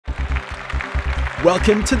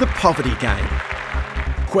Welcome to the Poverty Game.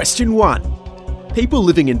 Question 1. People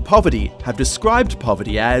living in poverty have described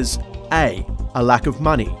poverty as A. A lack of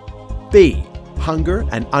money, B. Hunger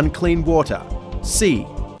and unclean water, C.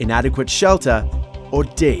 Inadequate shelter, or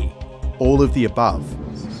D. All of the above.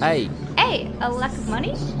 A, A lack of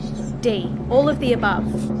money? D, all of the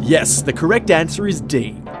above. Yes, the correct answer is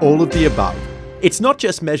D. All of the above. It's not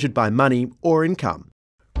just measured by money or income.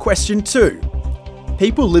 Question 2.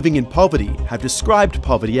 People living in poverty have described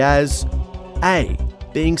poverty as A.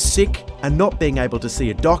 Being sick and not being able to see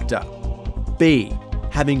a doctor, B.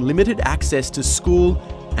 Having limited access to school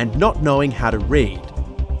and not knowing how to read,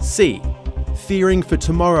 C. Fearing for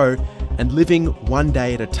tomorrow and living one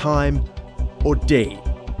day at a time, or D.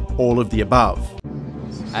 All of the above.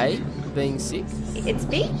 A, being sick. It's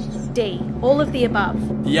B, D, all of the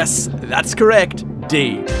above. Yes, that's correct.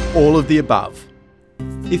 D. All of the above.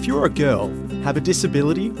 If you're a girl, have a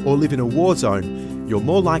disability or live in a war zone, you're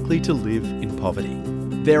more likely to live in poverty.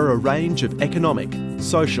 There are a range of economic,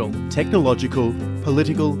 social, technological,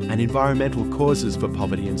 political and environmental causes for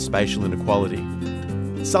poverty and spatial inequality.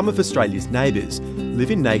 Some of Australia's neighbours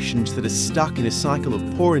live in nations that are stuck in a cycle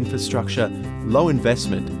of poor infrastructure, low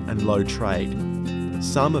investment and low trade.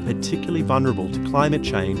 Some are particularly vulnerable to climate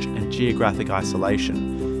change and geographic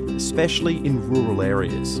isolation, especially in rural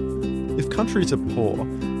areas. If countries are poor,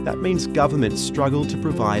 that means governments struggle to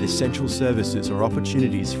provide essential services or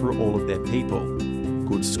opportunities for all of their people.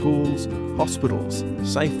 Good schools, hospitals,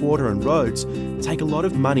 safe water and roads take a lot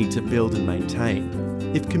of money to build and maintain.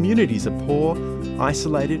 If communities are poor,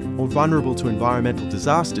 isolated or vulnerable to environmental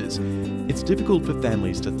disasters, it's difficult for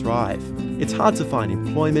families to thrive. It's hard to find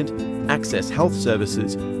employment, access health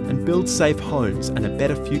services and build safe homes and a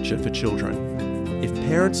better future for children. If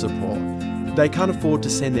parents are poor, they can't afford to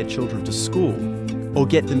send their children to school or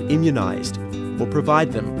get them immunised or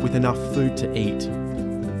provide them with enough food to eat.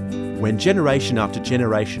 When generation after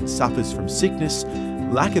generation suffers from sickness,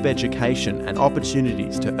 lack of education and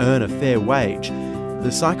opportunities to earn a fair wage,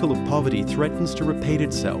 the cycle of poverty threatens to repeat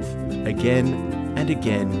itself again and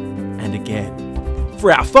again and again.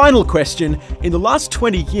 For our final question, in the last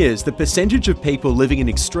 20 years, the percentage of people living in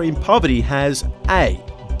extreme poverty has A.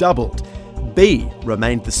 doubled, B.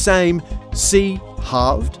 remained the same, C.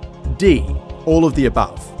 halved, D. all of the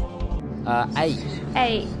above. A.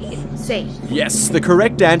 A, C. Yes, the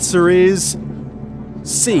correct answer is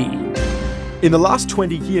C. In the last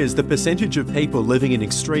 20 years, the percentage of people living in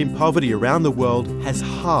extreme poverty around the world has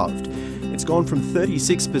halved. It's gone from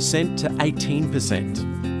 36% to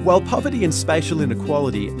 18%. While poverty and spatial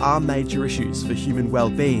inequality are major issues for human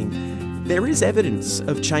well-being, there is evidence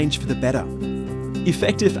of change for the better.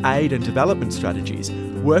 Effective aid and development strategies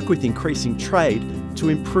work with increasing trade to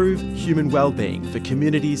improve human well-being for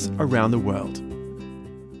communities around the world.